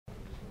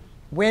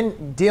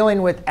when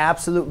dealing with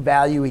absolute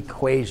value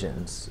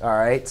equations, all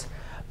right,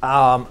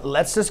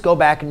 let's just go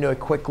back and do a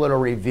quick little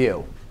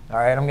review. All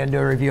right, I'm going to do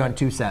a review on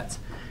two sets.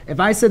 If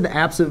I said the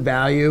absolute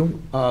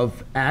value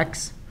of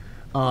x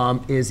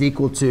is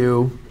equal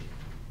to,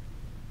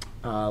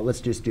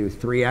 let's just do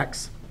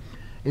 3x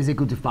is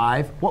equal to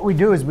 5, what we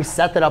do is we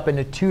set that up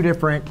into two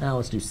different, now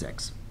let's do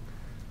 6.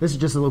 This is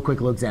just a little quick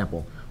little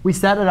example. We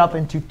set it up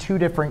into two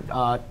different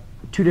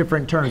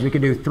terms. We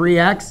could do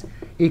 3x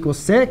equals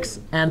 6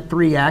 and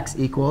 3x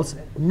equals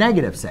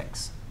negative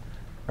 6.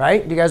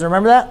 Right? Do you guys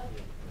remember that?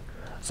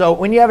 So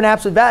when you have an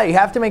absolute value, you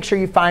have to make sure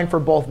you find for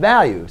both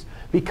values.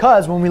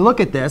 Because when we look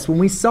at this, when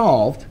we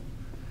solved,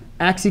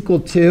 x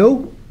equaled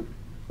 2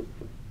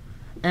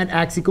 and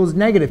x equals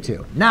negative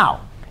 2.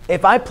 Now,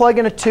 if I plug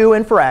in a 2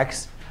 in for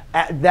x,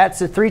 that's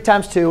a 3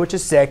 times 2, which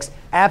is 6.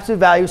 Absolute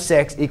value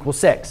 6 equals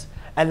 6.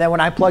 And then when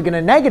I plug in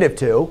a negative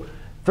 2,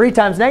 3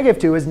 times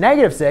negative 2 is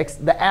negative 6.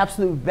 The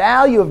absolute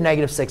value of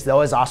negative 6,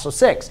 though, is also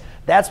 6.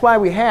 That's why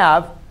we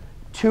have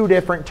two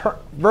different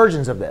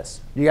versions of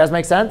this. Do you guys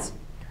make sense?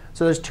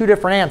 So there's two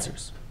different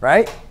answers,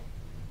 right?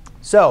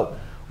 So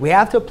we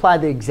have to apply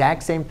the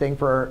exact same thing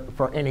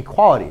for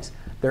inequalities.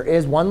 There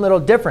is one little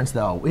difference,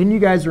 though. And you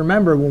guys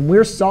remember, when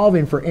we're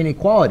solving for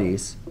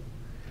inequalities,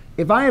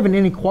 if I have an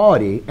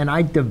inequality and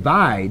I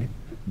divide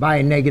by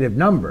a negative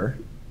number,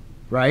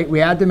 right, we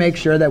have to make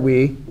sure that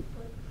we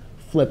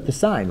flip the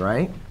sign,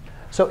 right?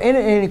 So in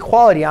an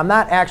inequality, I'm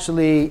not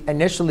actually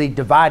initially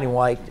dividing,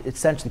 well, I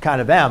essentially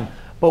kind of am.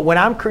 But when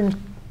I'm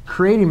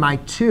creating my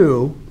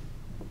two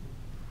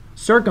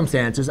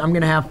circumstances, I'm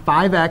going to have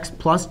 5x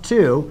plus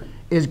 2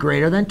 is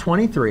greater than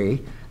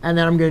 23. And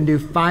then I'm going to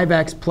do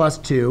 5x plus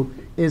 2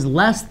 is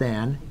less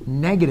than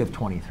negative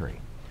 23.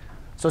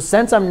 So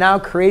since I'm now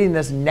creating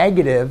this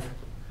negative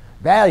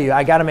value,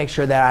 I got to make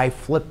sure that I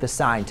flip the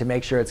sign to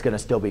make sure it's going to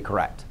still be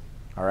correct.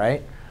 All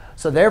right?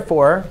 So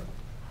therefore,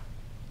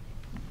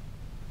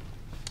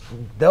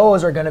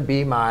 those are going to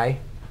be my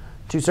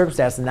two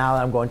circumstances now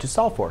that I'm going to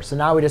solve for. So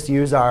now we just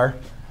use our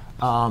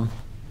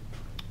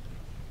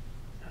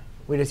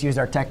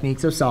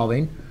techniques of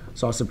solving.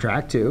 So I'll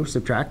subtract 2.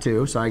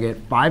 So I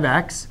get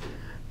 5x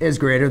is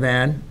greater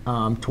than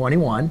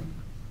 21.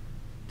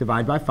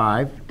 Divide by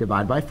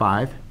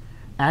 5.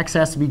 X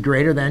has to be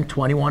greater than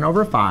 21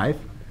 over 5.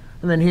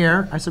 And then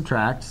here, I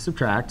subtract.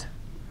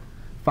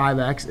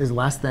 5x is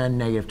less than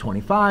negative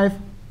 25.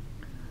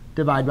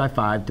 Divide by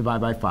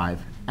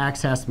 5.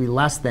 X has to be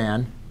less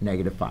than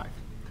negative 5.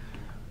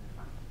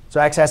 So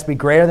x has to be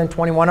greater than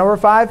 21 over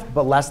 5,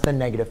 but less than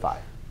negative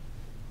 5.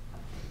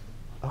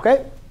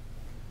 OK?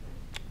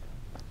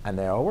 And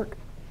they all work.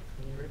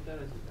 Can you write that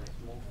as a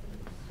decimal?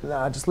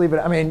 No, just leave it.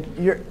 I mean,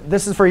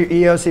 this is for your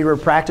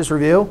EOC practice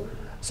review.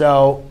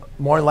 So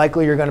more than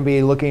likely, you're going to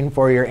be looking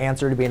for your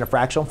answer to be in a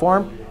fractional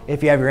form.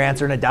 If you have your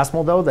answer in a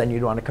decimal, though, then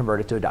you'd want to convert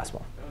it to a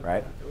decimal,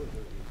 right?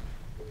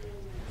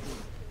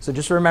 So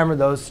just remember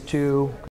those two.